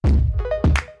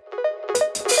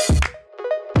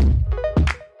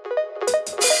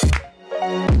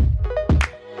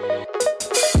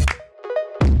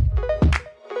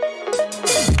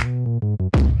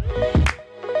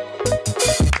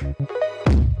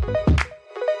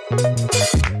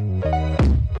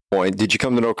point? Did you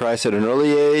come to know Christ at an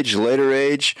early age, later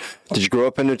age? Did you grow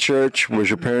up in a church? Was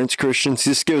your parents Christians?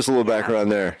 Just give us a little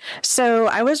background there. So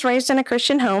I was raised in a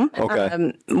Christian home.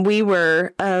 Okay. We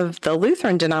were of the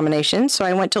Lutheran denomination. So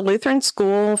I went to Lutheran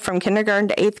school from kindergarten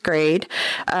to 8th grade.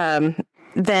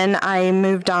 Then I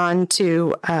moved on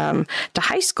to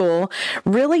high school.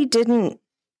 Really didn't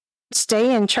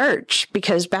stay in church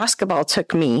because basketball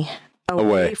took me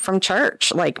away from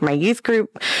church. Like my youth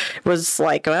group was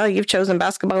like, well, you've chosen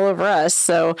basketball over us.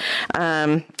 So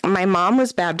my mom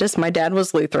was Baptist, my dad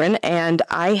was Lutheran, and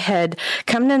I had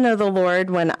come to know the Lord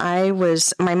when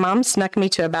my mom snuck me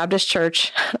to a Baptist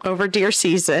church over deer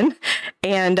season,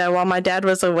 and while my dad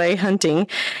was away hunting,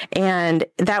 and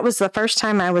that was the first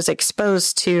time I was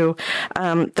exposed to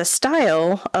the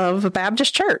style of a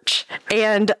Baptist church.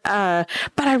 And but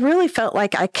I really felt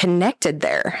like I connected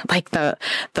there, like the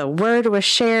word was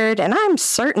shared, and I'm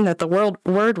certain that the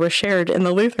word was shared in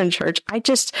the Lutheran church. I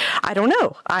don't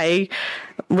know. I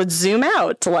would zoom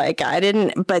out, like I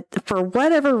didn't, but for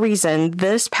whatever reason,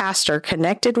 this pastor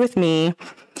connected with me.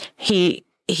 He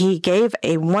gave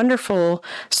a wonderful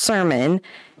sermon,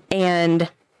 and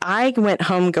I went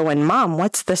home going, Mom,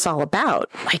 what's this all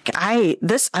about? Like I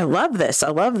love this.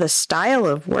 I love the style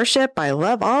of worship. I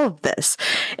love all of this.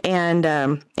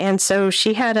 And so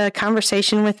she had a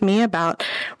conversation with me about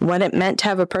what it meant to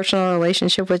have a personal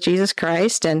relationship with Jesus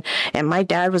Christ. And my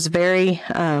dad was very,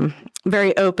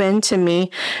 very open to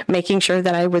me making sure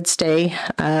that I would stay,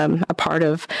 a part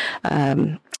of,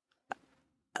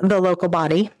 the local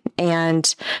body.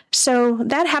 And so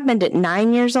that happened at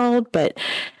 9 years old,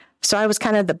 so I was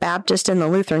kind of the Baptist in the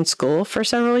Lutheran school for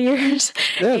several years,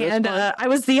 and I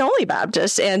was the only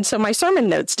Baptist, and so my sermon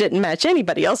notes didn't match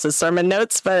anybody else's sermon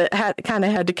notes, but it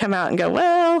had to come out and go,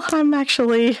 well, I'm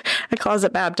actually a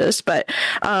closet Baptist, but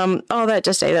all that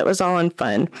to say that was all in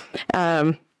fun.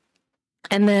 And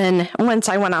then once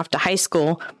I went off to high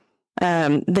school,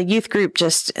 the youth group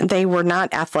they were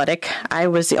not athletic. I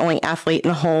was the only athlete in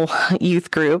the whole youth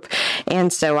group.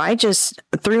 And so I just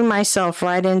threw myself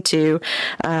right into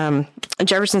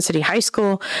Jefferson City High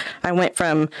School. I went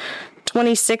from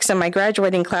 26 in my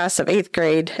graduating class of 8th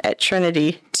grade at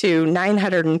Trinity to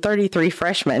 933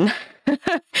 freshmen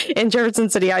in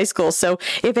Jefferson City High School. So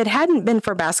if it hadn't been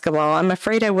for basketball, I'm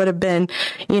afraid I would have been,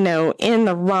 in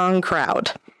the wrong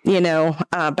crowd.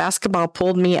 Basketball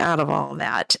pulled me out of all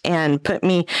that and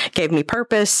gave me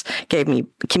purpose, gave me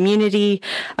community.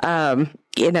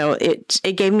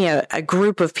 It gave me a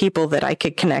group of people that I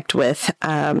could connect with,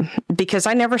 because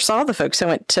I never saw the folks I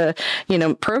went to,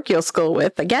 parochial school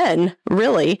with again,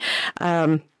 really.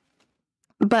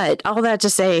 But all that to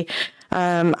say,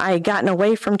 I had gotten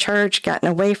away from church, gotten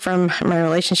away from my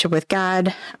relationship with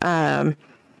God,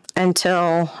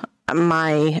 until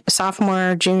my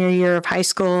junior year of high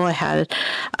school. I had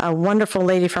a wonderful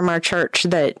lady from our church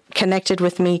that connected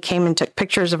with me, came and took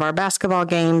pictures of our basketball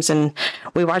games, and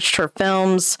we watched her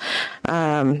films.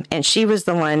 And she was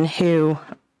the one who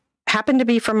happened to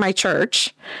be from my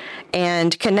church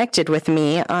and connected with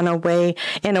me in a way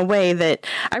that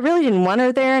I really didn't want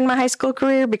her there in my high school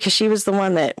career, because she was the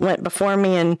one that went before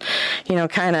me and,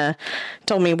 kind of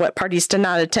told me what parties to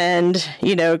not attend,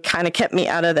 kind of kept me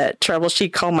out of that trouble.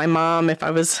 She'd call my mom if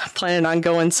I was planning on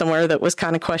going somewhere that was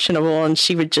kind of questionable, and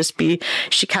she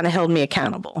kind of held me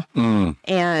accountable.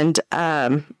 And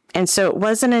so it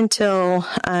wasn't until,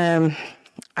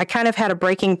 I kind of had a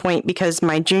breaking point, because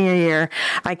my junior year,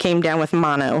 I came down with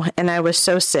mono, and I was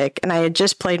so sick, and I had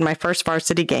just played my first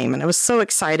varsity game, and I was so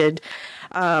excited,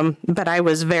 but I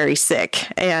was very sick,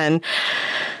 and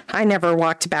I never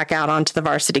walked back out onto the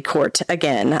varsity court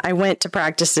again. I went to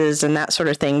practices and that sort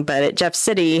of thing, but at Jeff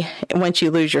City, once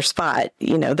you lose your spot,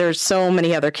 there's so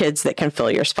many other kids that can fill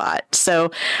your spot.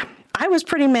 So I was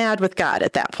pretty mad with God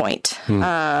at that point.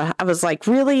 I was like,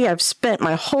 really? I've spent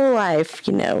my whole life,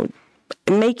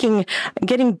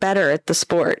 getting better at the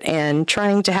sport and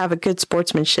trying to have a good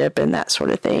sportsmanship and that sort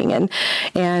of thing.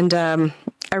 And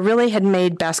I really had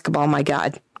made basketball my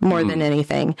God more than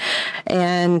anything.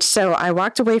 And so I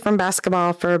walked away from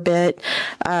basketball for a bit.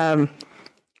 And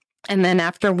then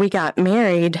after we got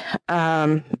married,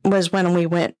 was when we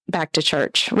went back to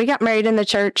church. We got married in the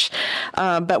church,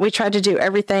 but we tried to do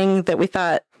everything that we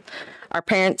thought our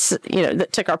parents,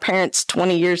 that took our parents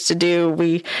 20 years to do.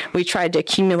 We tried to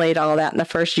accumulate all of that in the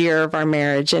first year of our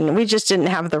marriage, and we just didn't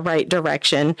have the right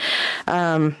direction.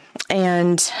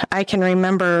 And I can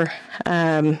remember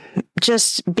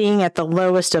just being at the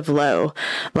lowest of low.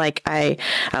 Like I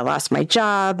lost my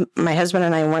job. My husband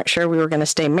and I weren't sure we were going to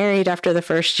stay married after the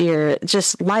first year.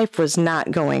 Just life was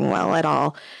not going well at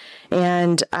all.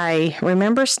 And I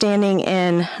remember standing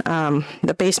in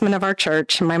the basement of our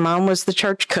church. My mom was the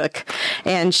church cook,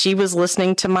 and she was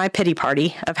listening to my pity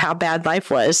party of how bad life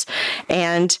was.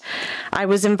 And I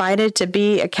was invited to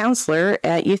be a counselor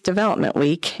at Youth Development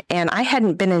Week, and I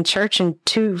hadn't been in church in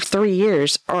 2-3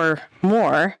 years or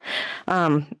more,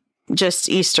 just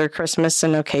Easter, Christmas,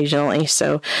 and occasionally.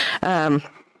 So,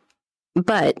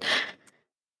 but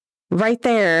right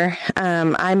there,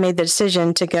 I made the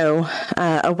decision to go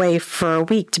away for a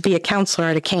week to be a counselor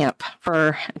at a camp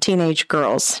for teenage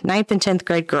girls, 9th and 10th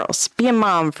grade girls, be a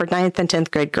mom for 9th and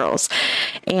 10th grade girls.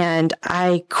 And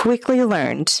I quickly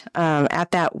learned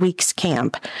at that week's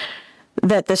camp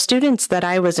that the students that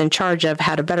I was in charge of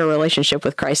had a better relationship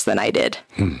with Christ than I did.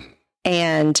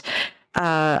 And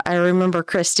I remember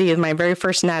Christy, my very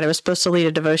first night, I was supposed to lead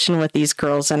a devotion with these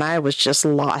girls, and I was just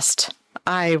lost.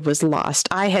 I was lost.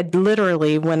 I had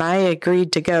literally, when I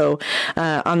agreed to go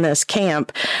on this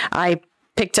camp, I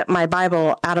picked up my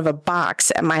Bible out of a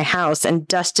box at my house and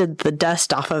dusted the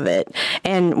dust off of it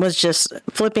and was just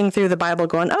flipping through the Bible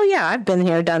going, oh yeah, I've been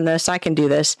here, done this, I can do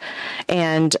this.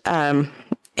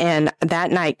 And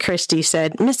that night, Christy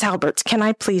said, Miss Alberts, can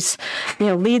I please,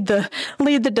 lead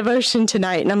the devotion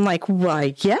tonight? And I'm like,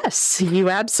 why, yes, you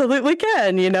absolutely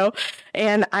can,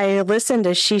 And I listened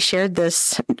as she shared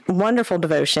this wonderful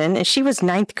devotion, and she was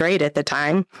 9th grade at the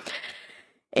time.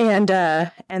 And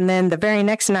then the very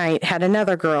next night had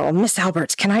another girl, Miss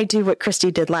Alberts, can I do what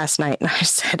Christy did last night? And I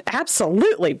said,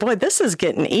 absolutely. Boy, this is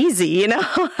getting easy,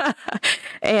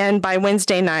 And by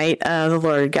Wednesday night, the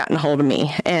Lord had gotten a hold of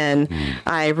me, and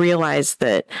I realized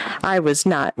that I was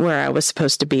not where I was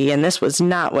supposed to be. And this was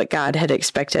not what God had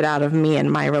expected out of me and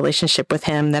my relationship with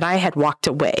him, that I had walked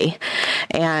away.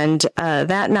 And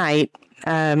that night,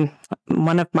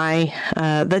 one of my,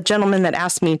 the gentleman that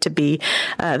asked me to be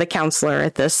the counselor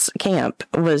at this camp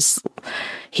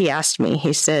he asked me,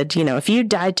 he said, if you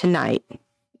died tonight,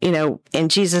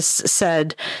 and Jesus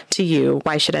said to you,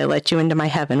 why should I let you into my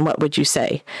heaven? What would you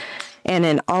say? And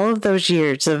in all of those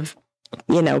years of,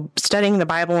 studying the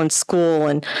Bible in school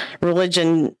and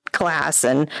religion class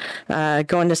and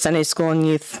going to Sunday school and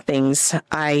youth things,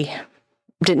 I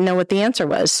didn't know what the answer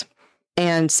was.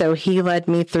 And so he led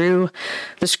me through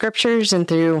the scriptures and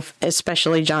through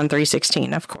especially John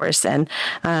 3:16, of course, and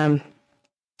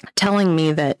telling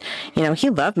me that, he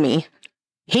loved me.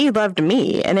 He loved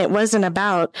me, and it wasn't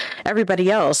about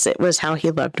everybody else. It was how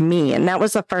he loved me. And that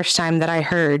was the first time that I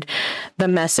heard the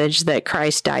message that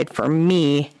Christ died for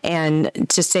me and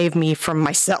to save me from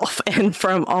myself and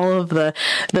from all of the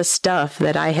stuff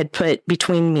that I had put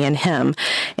between me and him,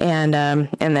 and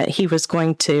that he was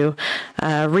going to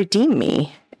redeem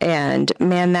me. And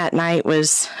man, that night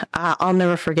was, I'll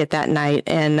never forget that night.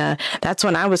 And that's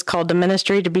when I was called to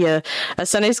ministry to be a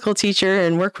Sunday school teacher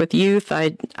and work with youth.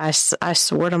 I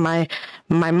swore to my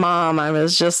mom, I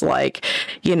was just like,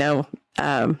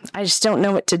 I just don't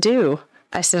know what to do.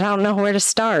 I said, I don't know where to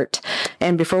start.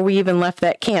 And before we even left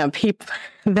that camp,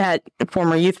 that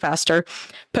former youth pastor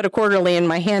put a quarterly in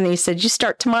my hand and he said, you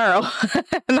start tomorrow.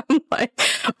 And I'm like,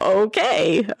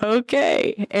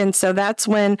 okay. And so that's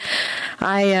when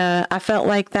I felt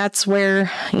like that's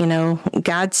where,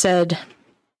 God said,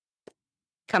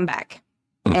 come back.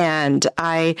 And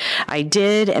I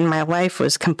did, and my life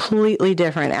was completely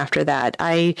different after that.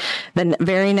 The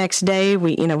very next day,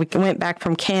 we went back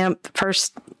from camp.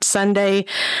 First Sunday,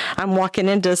 I'm walking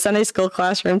into a Sunday school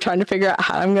classroom trying to figure out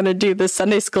how I'm going to do this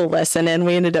Sunday school lesson, and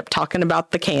we ended up talking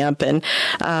about the camp and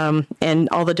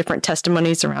all the different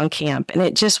testimonies around camp. And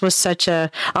it just was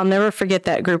I'll never forget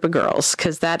that group of girls,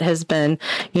 because that has been,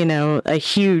 a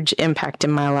huge impact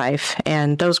in my life.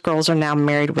 And those girls are now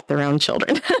married with their own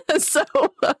children. So,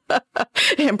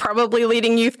 and probably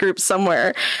leading youth groups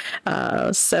somewhere.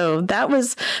 So that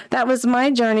was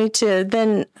my journey to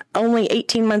then only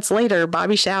 18 months later,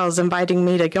 Bobby Show's inviting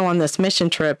me to go on this mission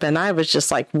trip. And I was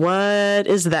just like, what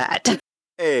is that?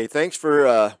 Hey, thanks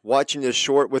for watching this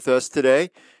short with us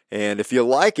today. And if you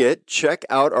like it, check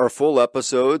out our full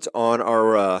episodes on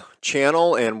our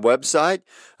channel and website.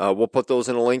 We'll put those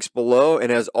in the links below.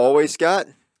 And as always, Scott,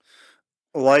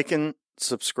 like and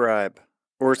subscribe.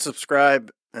 Or subscribe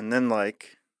and then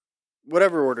like.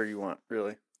 Whatever order you want,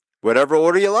 really. Whatever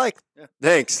order you like. Yeah.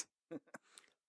 Thanks.